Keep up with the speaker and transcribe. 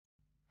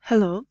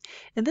Hello,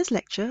 in this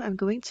lecture I'm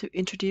going to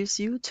introduce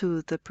you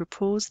to the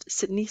proposed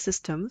Sydney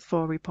system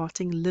for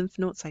reporting lymph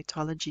node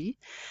cytology,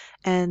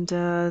 and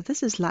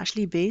this is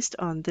largely based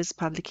on this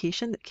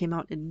publication that came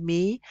out in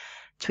May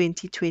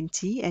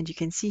 2020, and you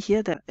can see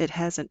here that it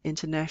has an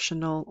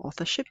international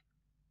authorship.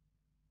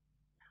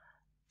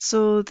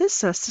 So this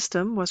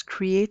system was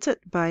created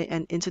by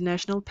an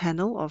international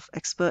panel of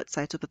expert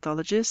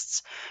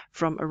cytopathologists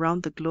from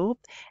around the globe,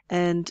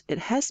 and it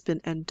has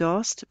been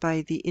endorsed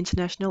by the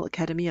International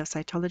Academy of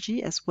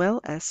Cytology as well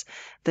as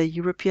the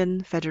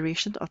European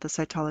Federation of the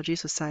Cytology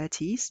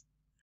Societies.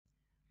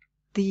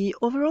 The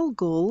overall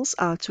goals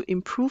are to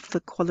improve the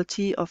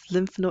quality of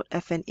lymph node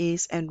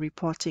FNAs and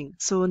reporting.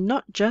 So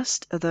not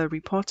just the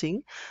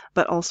reporting,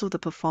 but also the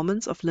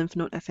performance of lymph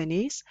node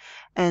FNAs,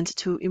 and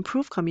to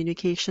improve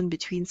communication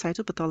between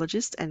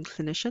cytopathologists and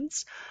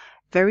clinicians.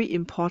 Very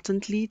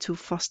importantly, to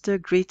foster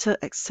greater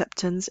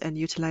acceptance and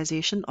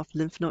utilization of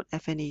lymph node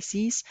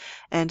FNACs,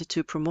 and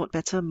to promote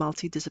better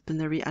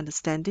multidisciplinary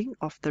understanding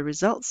of the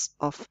results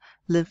of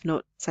lymph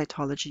node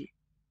cytology.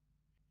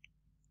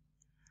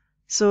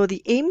 So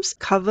the aims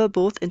cover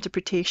both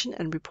interpretation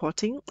and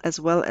reporting, as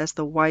well as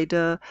the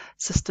wider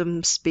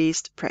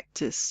systems-based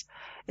practice.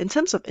 In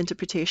terms of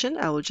interpretation,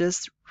 I will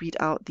just read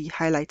out the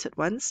highlighted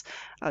ones.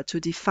 To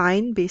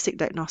define basic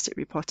diagnostic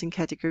reporting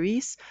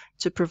categories,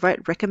 to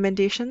provide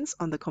recommendations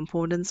on the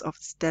components of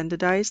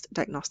standardized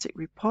diagnostic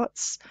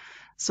reports.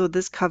 So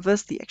this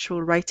covers the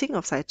actual writing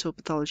of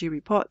cytopathology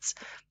reports,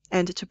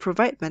 and to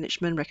provide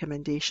management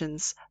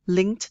recommendations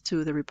linked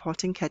to the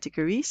reporting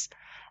categories.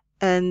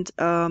 And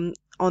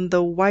on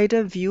the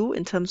wider view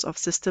in terms of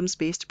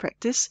systems-based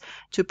practice,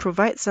 to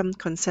provide some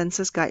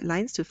consensus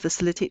guidelines to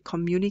facilitate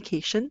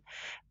communication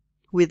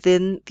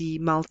within the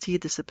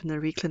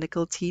multidisciplinary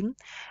clinical team,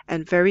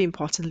 and very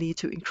importantly,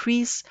 to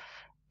increase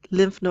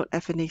lymph node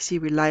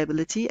FNAC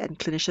reliability and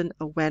clinician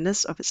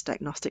awareness of its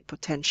diagnostic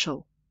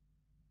potential.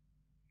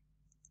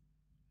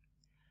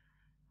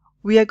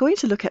 We are going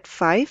to look at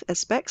 5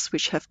 aspects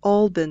which have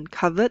all been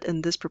covered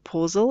in this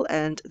proposal,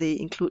 and they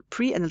include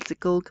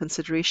pre-analytical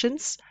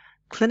considerations,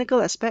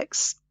 clinical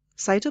aspects,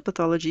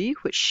 cytopathology,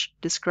 which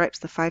describes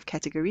the 5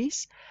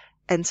 categories,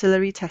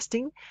 ancillary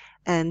testing,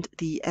 and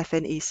the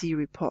FNAC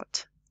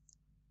report.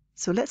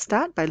 So let's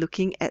start by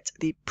looking at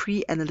the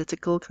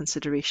pre-analytical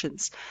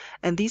considerations,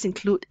 and these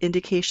include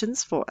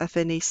indications for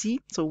FNAC,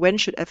 so when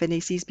should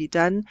FNACs be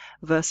done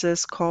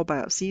versus core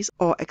biopsies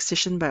or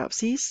excision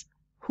biopsies,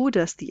 who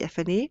does the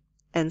FNA,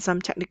 and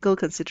some technical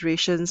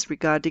considerations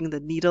regarding the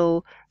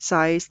needle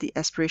size, the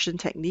aspiration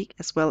technique,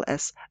 as well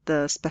as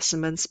the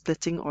specimen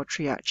splitting or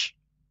triage.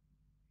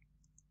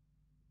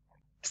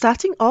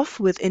 Starting off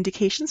with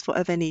indications for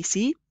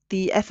FNAC,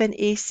 the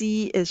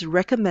FNAC is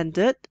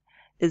recommended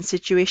in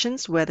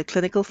situations where the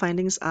clinical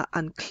findings are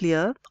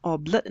unclear or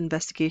blood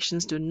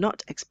investigations do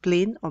not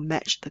explain or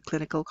match the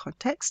clinical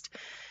context,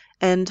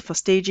 and for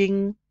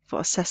staging, for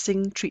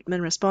assessing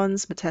treatment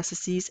response,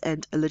 metastases,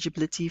 and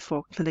eligibility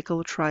for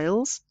clinical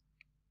trials.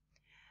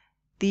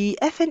 The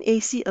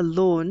FNAC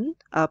alone,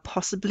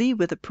 possibly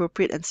with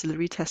appropriate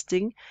ancillary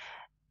testing,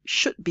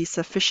 should be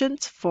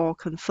sufficient for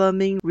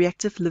confirming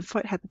reactive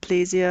lymphoid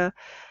hyperplasia,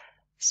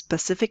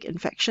 specific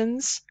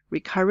infections,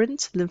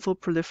 recurrent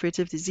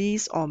lymphoproliferative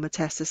disease, or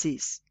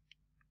metastases.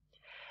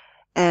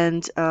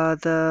 And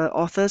the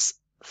authors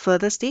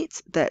further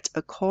state that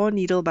a core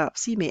needle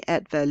biopsy may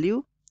add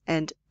value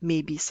and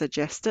may be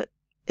suggested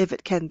if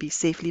it can be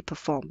safely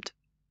performed.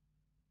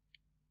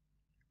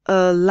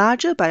 A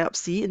larger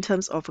biopsy in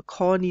terms of a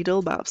core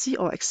needle biopsy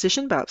or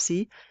excision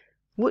biopsy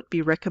would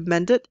be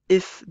recommended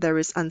if there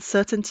is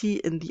uncertainty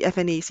in the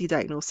FNAC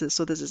diagnosis.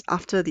 So this is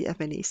after the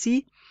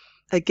FNAC.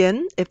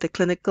 Again, if the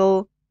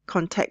clinical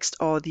context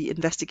or the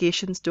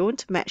investigations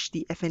don't match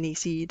the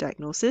FNAC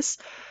diagnosis,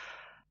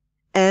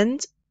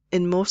 and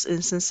in most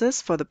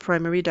instances for the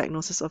primary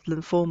diagnosis of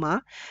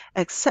lymphoma,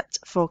 except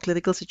for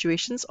clinical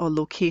situations or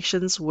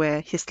locations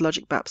where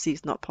histologic biopsy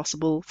is not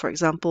possible, for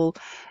example,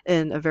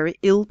 in a very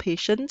ill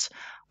patient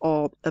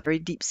or a very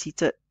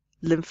deep-seated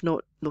lymph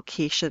node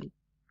location.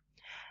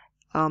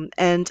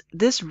 And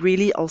this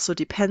really also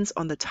depends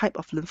on the type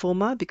of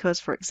lymphoma because,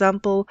 for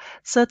example,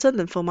 certain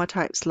lymphoma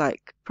types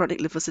like chronic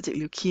lymphocytic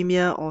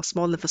leukemia or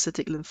small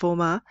lymphocytic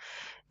lymphoma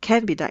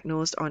can be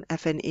diagnosed on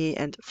FNA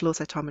and flow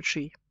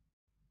cytometry.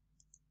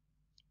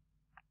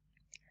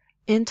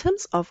 In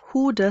terms of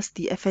who does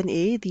the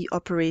FNA, the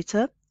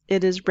operator,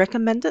 it is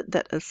recommended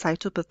that a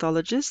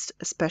cytopathologist,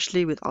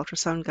 especially with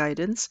ultrasound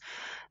guidance,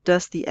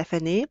 does the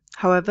FNA.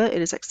 However,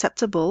 it is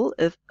acceptable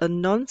if a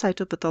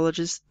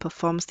non-cytopathologist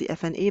performs the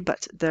FNA,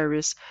 but there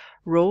is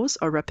ROSE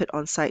or rapid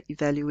on-site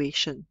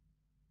evaluation.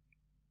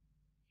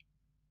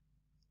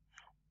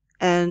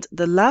 And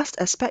the last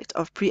aspect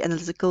of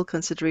pre-analytical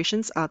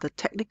considerations are the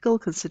technical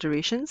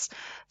considerations.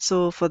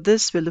 So for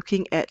this, we're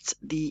looking at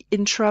the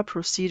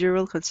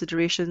intra-procedural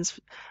considerations,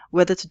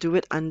 whether to do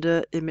it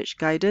under image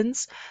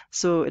guidance.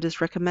 So it is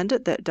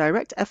recommended that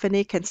direct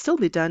FNA can still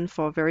be done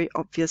for very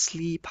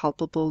obviously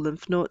palpable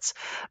lymph nodes,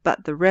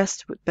 but the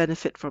rest would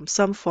benefit from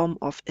some form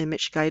of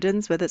image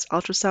guidance, whether it's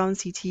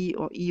ultrasound, CT,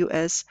 or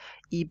EUS,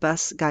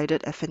 EBUS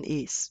guided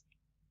FNAs.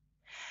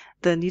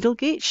 The needle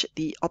gauge,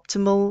 the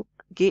optimal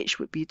gauge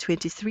would be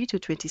 23 to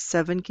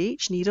 27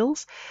 gauge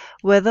needles.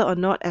 Whether or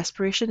not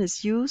aspiration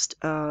is used,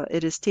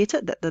 it is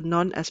stated that the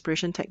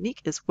non-aspiration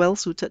technique is well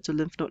suited to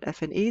lymph node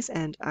FNAs,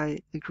 and I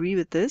agree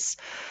with this.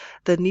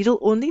 The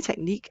needle-only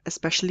technique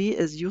especially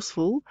is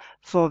useful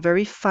for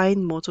very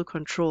fine motor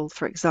control.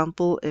 For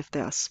example, if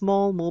there are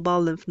small mobile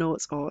lymph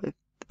nodes, or if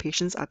the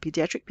patients are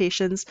pediatric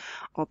patients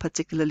or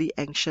particularly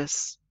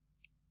anxious.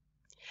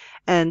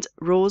 And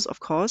ROSE,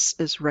 of course,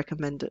 is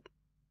recommended.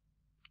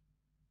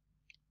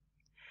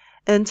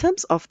 In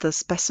terms of the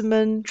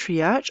specimen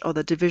triage or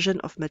the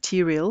division of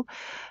material,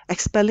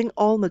 expelling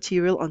all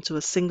material onto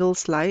a single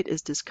slide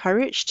is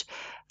discouraged.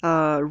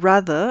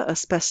 Rather, a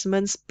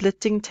specimen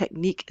splitting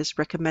technique is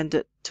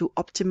recommended to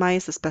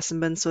optimize the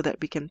specimen so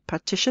that we can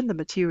partition the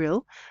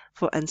material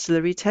for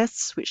ancillary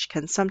tests, which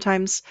can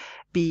sometimes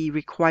be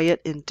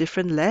required in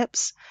different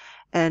labs.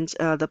 And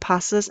the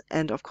passes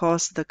and, of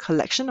course, the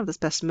collection of the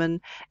specimen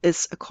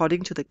is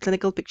according to the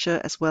clinical picture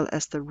as well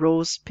as the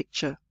ROSE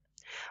picture.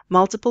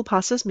 Multiple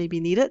passes may be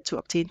needed to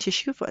obtain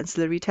tissue for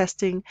ancillary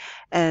testing,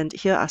 and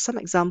here are some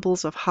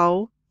examples of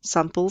how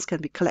samples can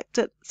be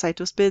collected: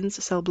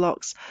 cytospins, cell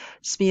blocks,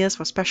 smears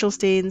for special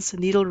stains,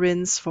 needle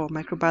rinse for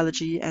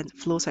microbiology, and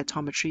flow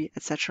cytometry,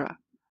 etc.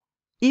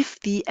 If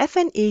the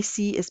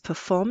FNAC is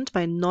performed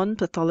by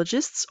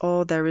non-pathologists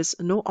or there is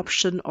no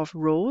option of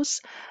ROSE,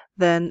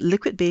 then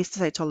liquid-based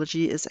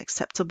cytology is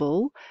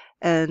acceptable.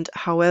 And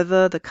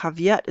however, the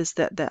caveat is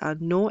that there are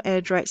no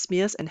air-dried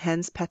smears and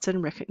hence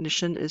pattern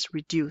recognition is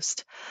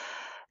reduced.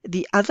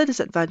 The other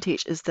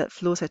disadvantage is that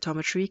flow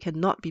cytometry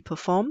cannot be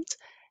performed,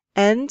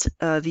 and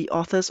the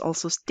authors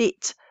also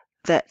state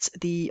that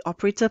the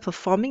operator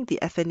performing the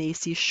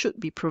FNAC should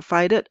be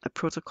provided a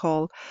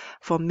protocol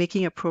for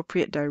making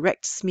appropriate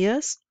direct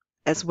smears,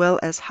 as well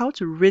as how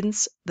to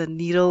rinse the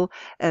needle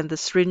and the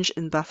syringe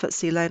in buffered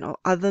saline or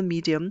other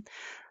medium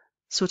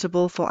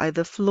suitable for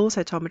either flow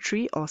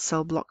cytometry or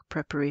cell block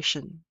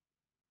preparation.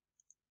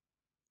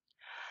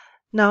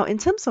 Now, in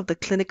terms of the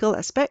clinical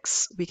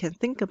aspects, we can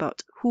think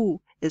about who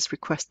is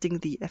requesting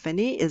the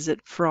FNA. Is it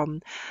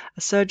from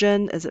a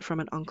surgeon? Is it from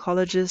an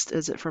oncologist?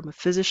 Is it from a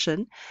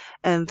physician?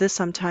 And this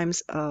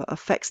sometimes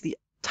affects the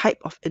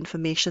type of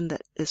information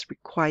that is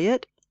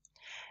required.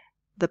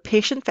 The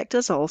patient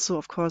factors are also,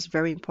 of course,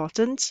 very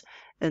important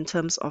in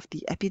terms of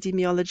the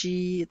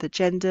epidemiology, the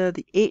gender,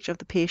 the age of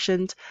the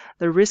patient.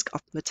 The risk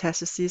of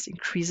metastasis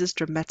increases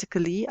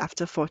dramatically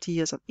after 40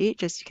 years of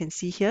age, as you can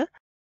see here.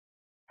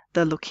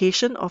 The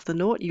location of the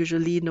node,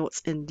 usually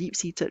nodes in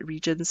deep-seated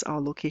regions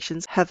or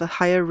locations, have a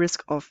higher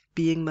risk of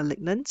being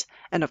malignant,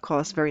 and of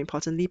course, very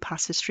importantly,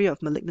 past history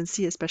of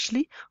malignancy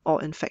especially,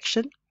 or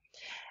infection.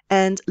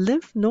 And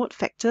lymph node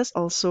factors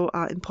also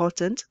are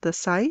important. The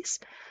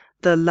size,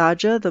 the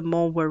larger, the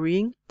more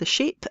worrying. The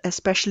shape,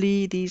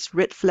 especially these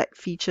red flag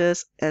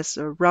features as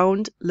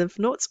round lymph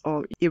nodes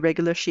or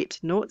irregular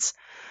shaped nodes,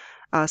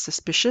 are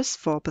suspicious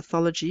for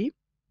pathology.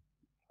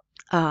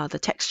 The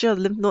texture of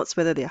lymph nodes,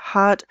 whether they're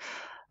hard,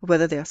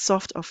 whether they are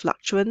soft or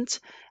fluctuant,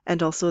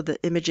 and also the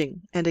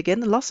imaging. And again,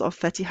 the loss of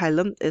fatty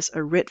hilum is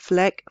a red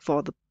flag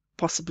for the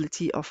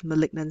possibility of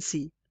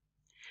malignancy.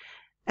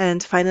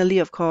 And finally,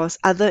 of course,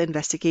 other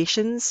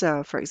investigations,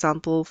 for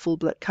example, full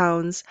blood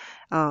counts,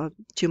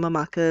 tumor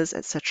markers,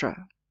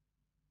 etc.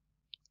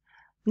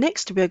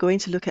 Next, we are going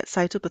to look at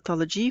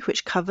cytopathology,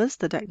 which covers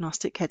the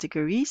diagnostic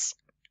categories.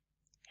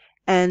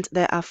 And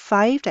there are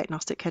 5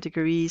 diagnostic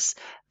categories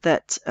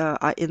that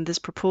are in this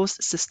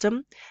proposed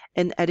system: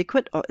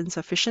 inadequate or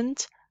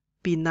insufficient,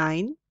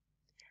 benign,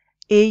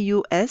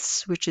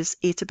 AUS, which is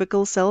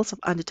atypical cells of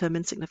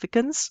undetermined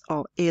significance,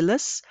 or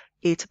ALUS,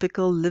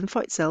 atypical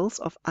lymphoid cells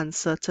of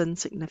uncertain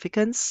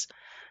significance,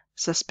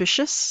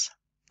 suspicious,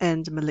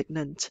 and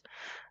malignant.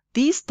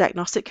 These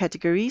diagnostic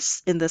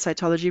categories in the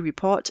cytology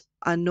report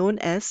are known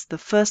as the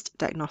first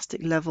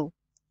diagnostic level.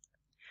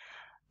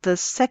 The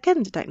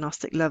second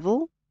diagnostic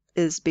level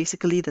is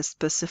basically the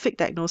specific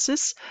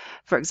diagnosis,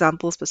 for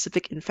example,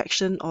 specific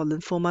infection or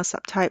lymphoma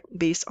subtype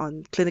based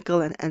on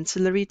clinical and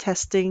ancillary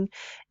testing,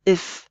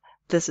 if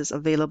this is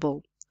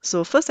available.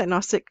 So first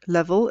diagnostic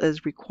level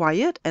is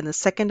required and the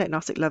second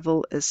diagnostic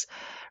level is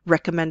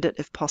recommended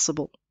if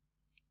possible.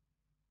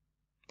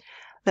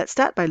 Let's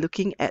start by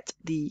looking at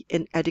the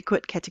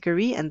inadequate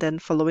category, and then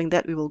following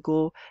that we will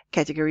go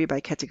category by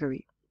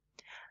category.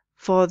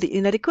 For the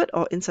inadequate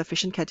or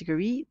insufficient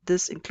category,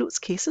 this includes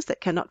cases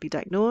that cannot be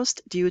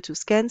diagnosed due to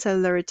scant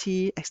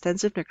cellularity,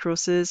 extensive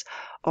necrosis,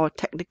 or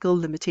technical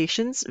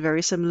limitations,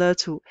 very similar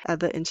to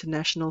other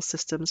international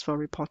systems for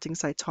reporting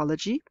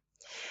cytology.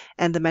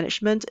 And the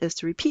management is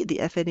to repeat the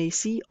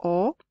FNAC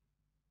or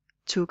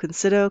to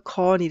consider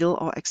core, needle,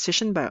 or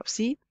excision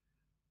biopsy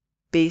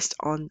based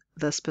on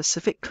the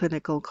specific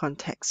clinical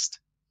context.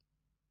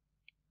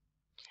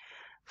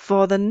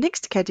 For the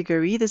next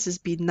category, this is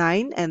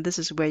benign, and this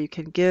is where you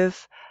can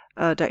give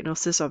a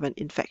diagnosis of an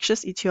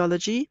infectious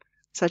etiology,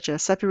 such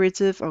as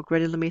suppurative or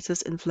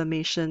granulomatous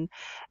inflammation,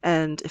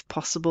 and if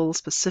possible,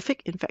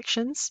 specific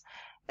infections,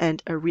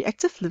 and a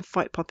reactive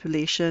lymphoid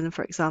population,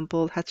 for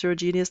example,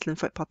 heterogeneous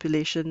lymphoid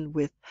population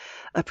with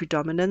a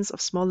predominance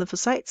of small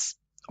lymphocytes,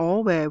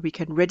 or where we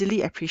can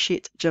readily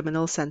appreciate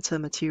germinal center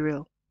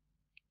material.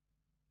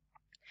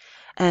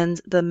 And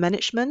the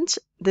management,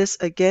 this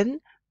again,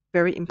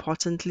 very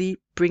importantly,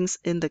 brings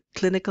in the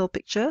clinical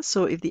picture.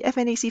 So if the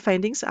FNAC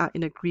findings are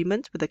in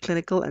agreement with the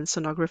clinical and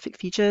sonographic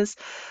features,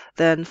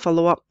 then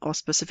follow-up or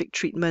specific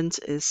treatment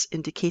is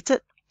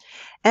indicated.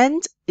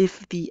 And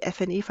if the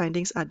FNA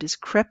findings are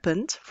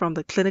discrepant from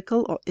the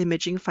clinical or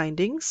imaging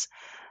findings,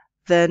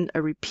 then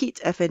a repeat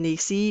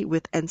FNAC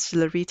with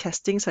ancillary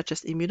testing such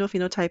as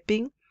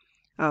immunophenotyping,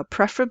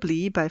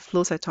 preferably by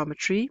flow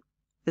cytometry,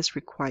 is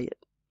required.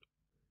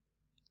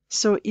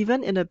 So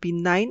even in a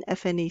benign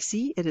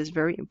FNAC, it is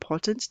very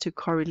important to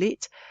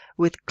correlate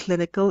with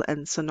clinical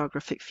and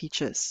sonographic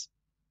features.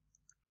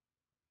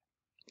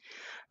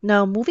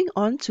 Now moving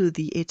on to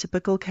the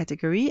atypical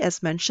category,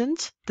 as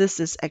mentioned,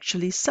 this is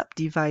actually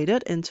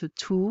subdivided into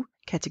two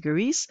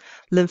categories,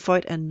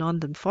 lymphoid and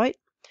non-lymphoid.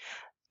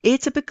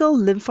 Atypical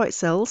lymphoid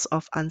cells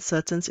of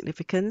uncertain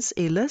significance,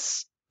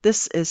 ALUS,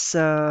 this is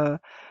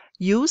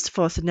used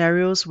for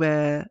scenarios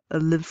where a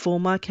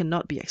lymphoma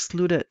cannot be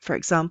excluded. For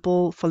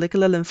example,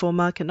 follicular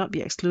lymphoma cannot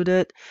be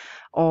excluded,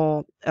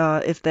 or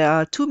if there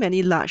are too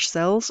many large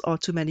cells or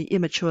too many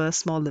immature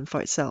small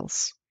lymphoid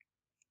cells.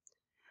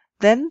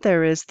 Then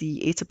there is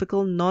the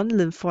atypical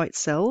non-lymphoid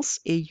cells,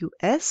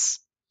 AUS,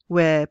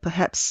 where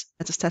perhaps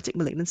metastatic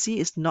malignancy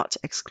is not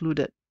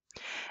excluded.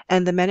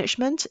 And the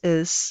management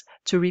is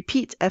to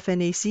repeat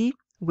FNAC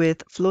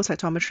with flow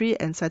cytometry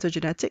and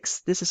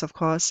cytogenetics. This is, of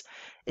course,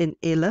 in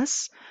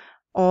ALUS,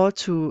 or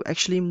to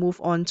actually move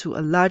on to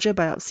a larger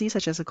biopsy,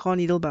 such as a core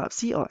needle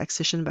biopsy or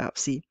excision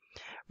biopsy.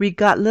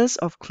 Regardless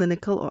of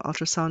clinical or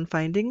ultrasound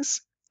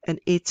findings, an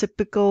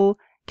atypical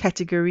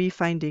category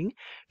finding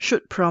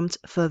should prompt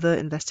further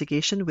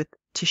investigation with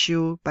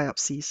tissue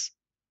biopsies.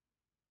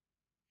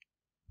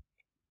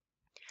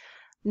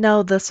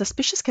 Now, the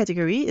suspicious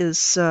category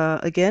is,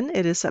 again,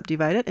 it is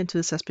subdivided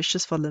into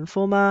suspicious for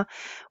lymphoma,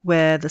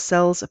 where the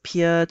cells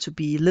appear to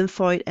be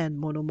lymphoid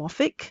and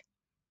monomorphic,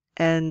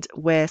 and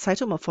where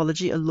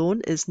cytomorphology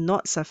alone is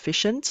not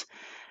sufficient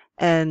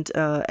and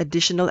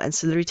additional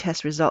ancillary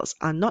test results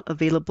are not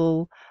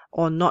available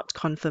or not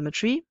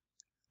confirmatory,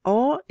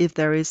 or if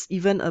there is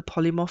even a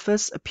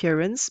polymorphous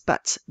appearance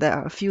but there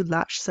are a few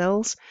large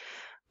cells,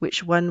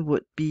 which one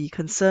would be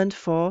concerned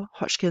for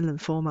Hodgkin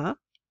lymphoma.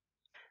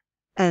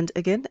 And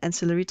again,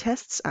 ancillary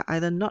tests are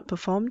either not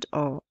performed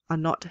or are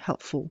not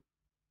helpful.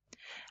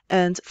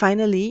 And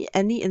finally,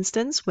 any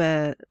instance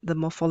where the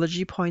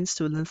morphology points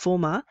to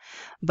lymphoma,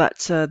 but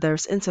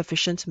there's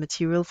insufficient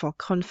material for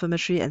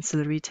confirmatory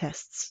ancillary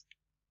tests.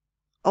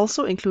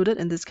 Also included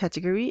in this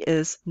category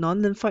is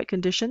non-lymphoid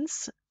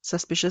conditions,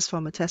 suspicious for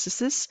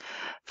metastasis,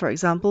 for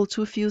example,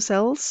 too few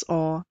cells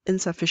or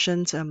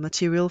insufficient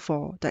material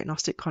for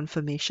diagnostic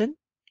confirmation.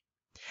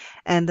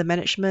 And the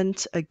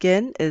management,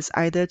 again, is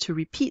either to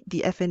repeat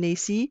the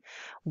FNAC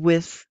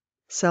with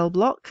cell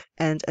block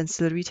and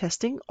ancillary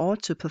testing, or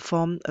to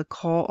perform a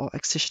core or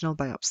excisional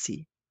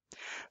biopsy.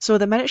 So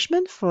the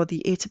management for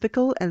the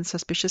atypical and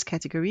suspicious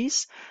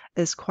categories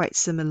is quite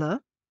similar.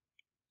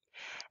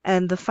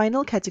 And the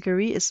final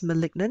category is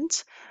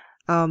malignant.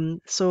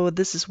 So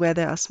this is where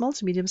there are small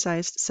to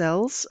medium-sized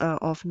cells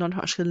of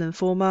non-Hodgkin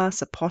lymphoma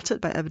supported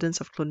by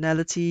evidence of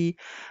clonality,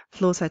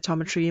 flow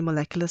cytometry,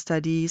 molecular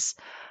studies,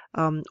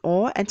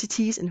 or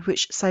entities in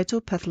which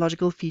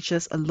cytopathological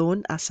features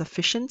alone are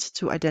sufficient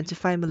to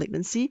identify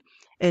malignancy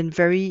in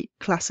very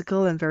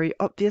classical and very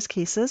obvious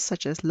cases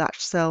such as large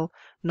cell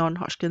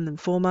non-Hodgkin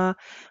lymphoma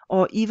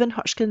or even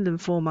Hodgkin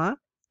lymphoma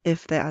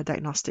if there are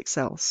diagnostic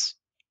cells.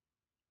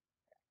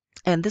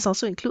 And this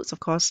also includes, of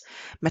course,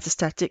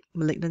 metastatic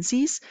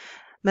malignancies.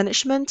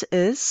 Management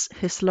is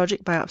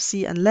histologic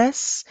biopsy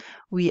unless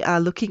we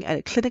are looking at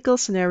a clinical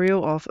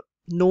scenario of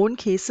known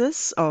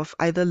cases of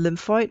either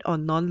lymphoid or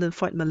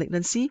non-lymphoid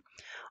malignancy,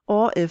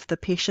 or if the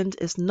patient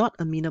is not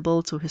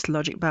amenable to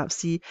histologic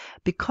biopsy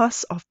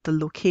because of the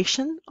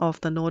location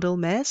of the nodal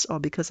mass or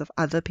because of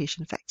other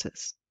patient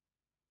factors.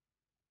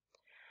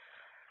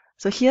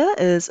 So here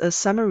is a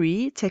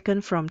summary taken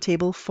from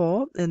Table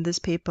 4 in this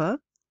paper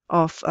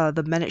of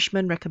the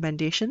management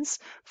recommendations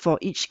for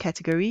each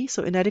category.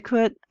 So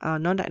inadequate,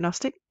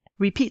 non-diagnostic,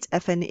 repeat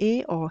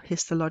FNA or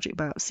histologic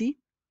biopsy.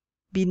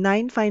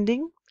 Benign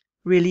finding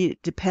really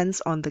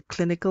depends on the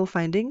clinical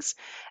findings,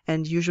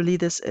 and usually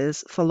this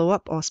is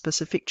follow-up or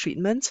specific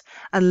treatment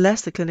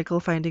unless the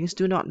clinical findings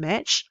do not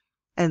match,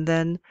 and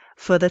then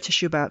further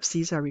tissue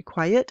biopsies are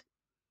required.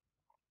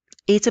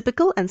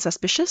 Atypical and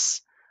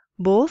suspicious,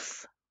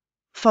 both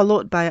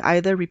followed by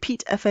either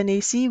repeat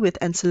FNAC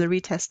with ancillary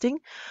testing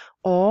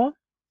or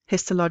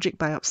histologic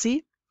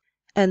biopsy.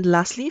 And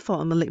lastly, for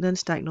a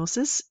malignant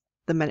diagnosis,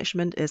 the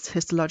management is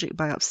histologic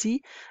biopsy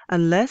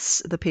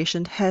unless the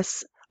patient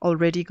has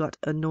already got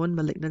a known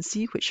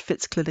malignancy which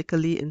fits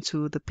clinically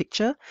into the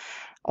picture,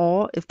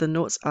 or if the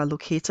nodes are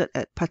located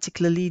at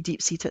particularly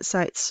deep-seated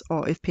sites,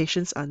 or if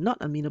patients are not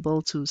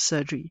amenable to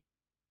surgery.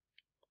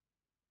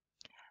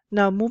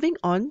 Now, moving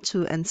on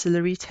to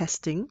ancillary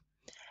testing.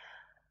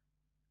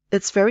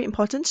 It's very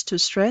important to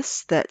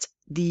stress that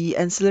the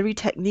ancillary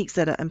techniques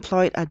that are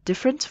employed are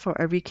different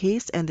for every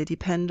case, and they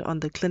depend on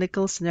the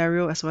clinical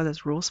scenario as well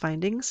as Rowe's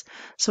findings.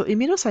 So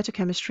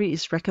immunocytochemistry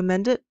is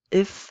recommended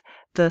if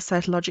the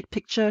cytologic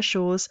picture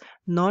shows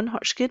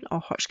non-Hodgkin or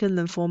Hodgkin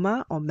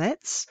lymphoma or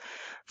METs.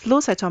 Flow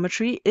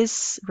cytometry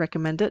is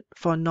recommended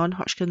for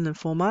non-Hodgkin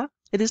lymphoma.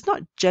 It is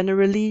not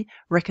generally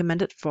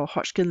recommended for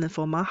Hodgkin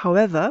lymphoma.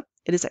 However,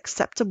 it is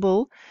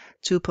acceptable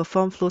to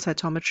perform flow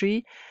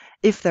cytometry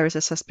if there is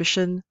a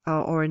suspicion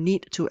or a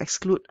need to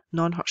exclude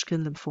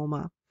non-Hodgkin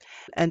lymphoma.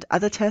 And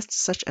other tests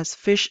such as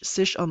FISH,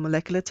 CISH, or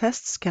molecular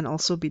tests can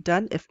also be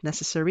done if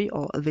necessary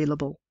or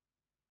available.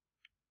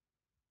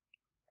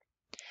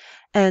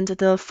 And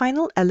the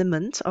final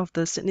element of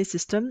the Sydney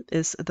system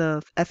is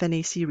the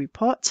FNAC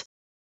report.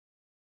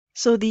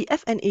 So the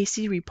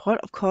FNAC report,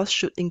 of course,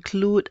 should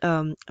include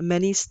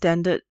many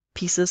standard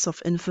pieces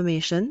of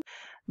information,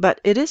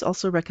 but it is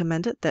also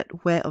recommended that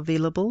where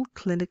available,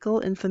 clinical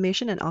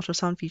information and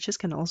ultrasound features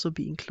can also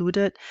be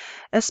included,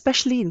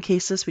 especially in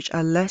cases which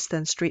are less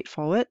than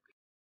straightforward.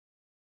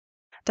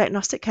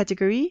 Diagnostic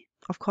category,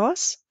 of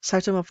course,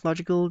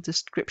 cytomorphological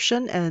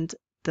description and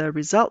the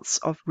results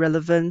of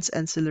relevant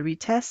ancillary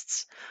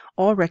tests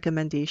or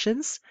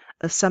recommendations,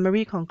 a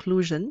summary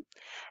conclusion,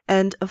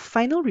 and a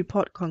final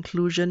report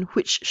conclusion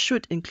which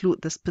should include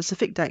the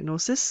specific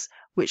diagnosis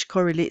which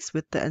correlates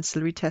with the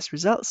ancillary test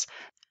results.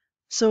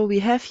 So we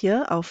have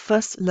here our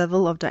first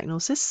level of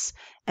diagnosis,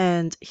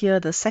 and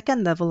here the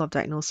second level of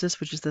diagnosis,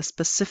 which is the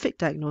specific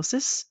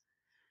diagnosis,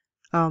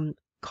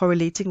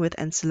 correlating with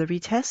ancillary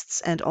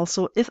tests, and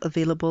also, if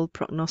available,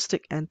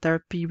 prognostic and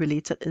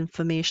therapy-related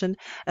information,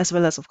 as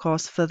well as, of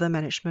course, further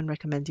management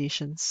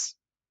recommendations.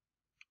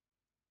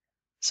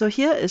 So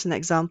here is an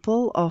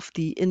example of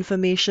the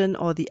information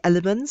or the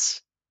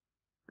elements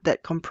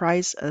that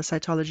comprise a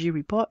cytology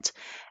report,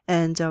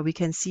 and we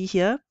can see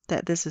here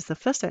that this is the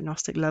first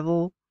diagnostic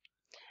level,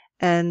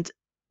 and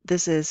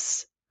this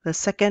is the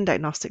second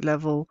diagnostic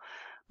level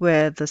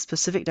where the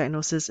specific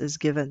diagnosis is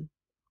given.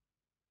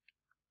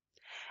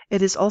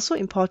 It is also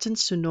important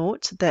to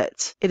note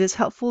that it is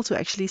helpful to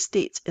actually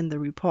state in the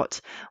report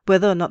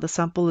whether or not the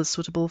sample is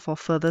suitable for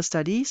further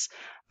studies,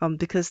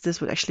 because this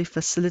would actually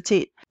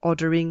facilitate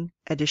ordering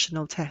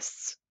additional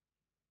tests.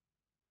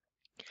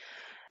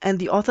 And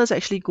the authors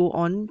actually go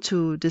on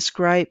to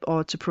describe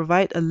or to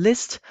provide a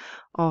list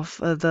of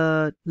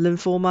the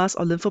lymphomas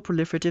or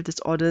lymphoproliferative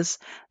disorders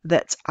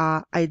that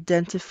are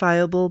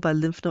identifiable by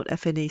lymph node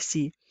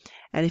FNAC.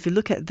 And if you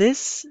look at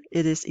this,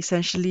 it is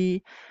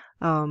essentially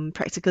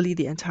practically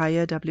the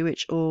entire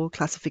WHO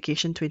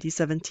classification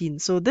 2017.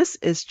 So this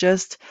is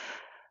just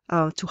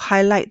to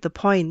highlight the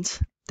point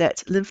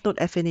that lymph node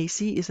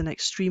FNAC is an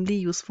extremely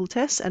useful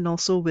test, and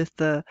also with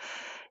the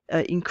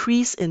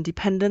increase in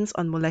dependence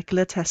on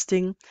molecular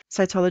testing,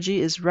 cytology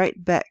is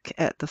right back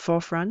at the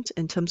forefront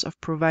in terms of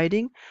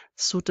providing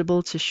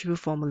suitable tissue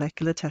for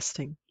molecular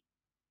testing.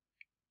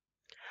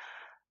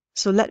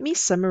 So let me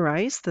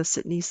summarize the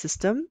Sydney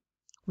system.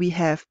 We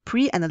have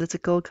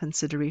pre-analytical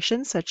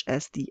considerations such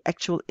as the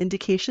actual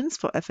indications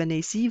for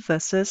FNAC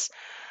versus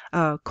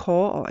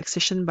core or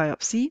excision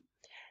biopsy,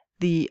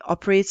 the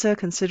operator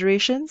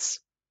considerations,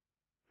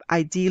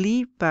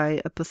 ideally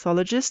by a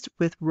pathologist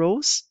with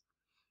Rowe's,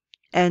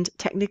 and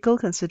technical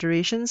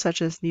considerations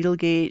such as needle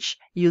gauge,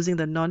 using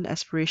the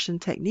non-aspiration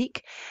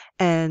technique,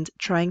 and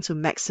trying to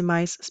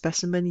maximize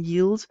specimen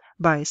yield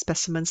by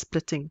specimen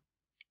splitting.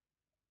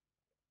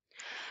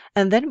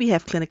 And then we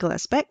have clinical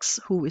aspects,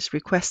 who is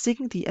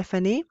requesting the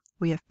FNA.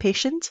 We have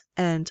patient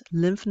and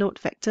lymph node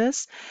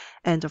factors,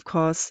 and of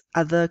course,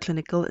 other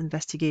clinical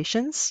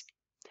investigations.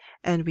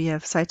 And we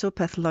have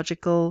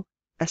cytopathological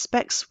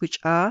aspects, which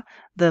are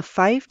the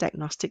 5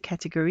 diagnostic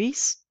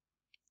categories.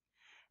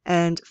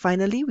 And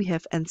finally, we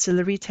have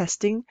ancillary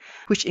testing,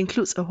 which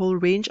includes a whole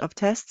range of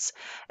tests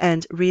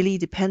and really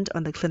depend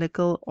on the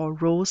clinical or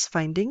Rowe's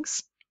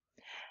findings.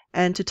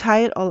 And to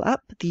tie it all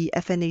up, the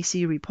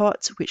FNAC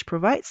report, which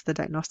provides the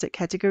diagnostic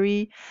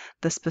category,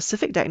 the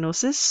specific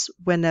diagnosis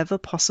whenever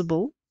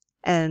possible,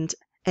 and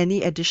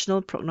any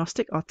additional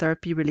prognostic or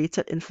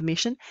therapy-related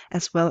information,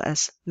 as well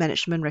as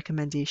management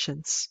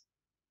recommendations.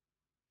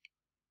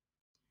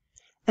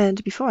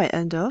 And before I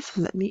end off,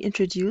 let me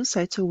introduce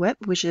CytoWeb,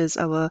 which is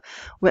our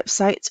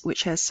website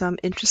which has some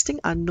interesting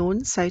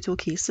unknown cyto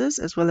cases,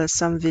 as well as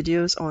some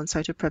videos on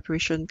cyto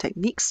preparation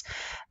techniques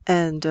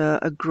and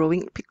a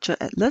growing picture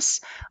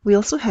atlas. We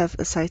also have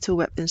a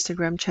CytoWeb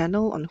Instagram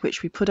channel on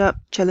which we put up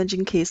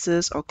challenging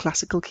cases or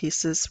classical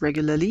cases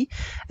regularly,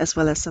 as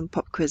well as some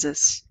pop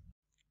quizzes.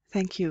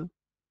 Thank you.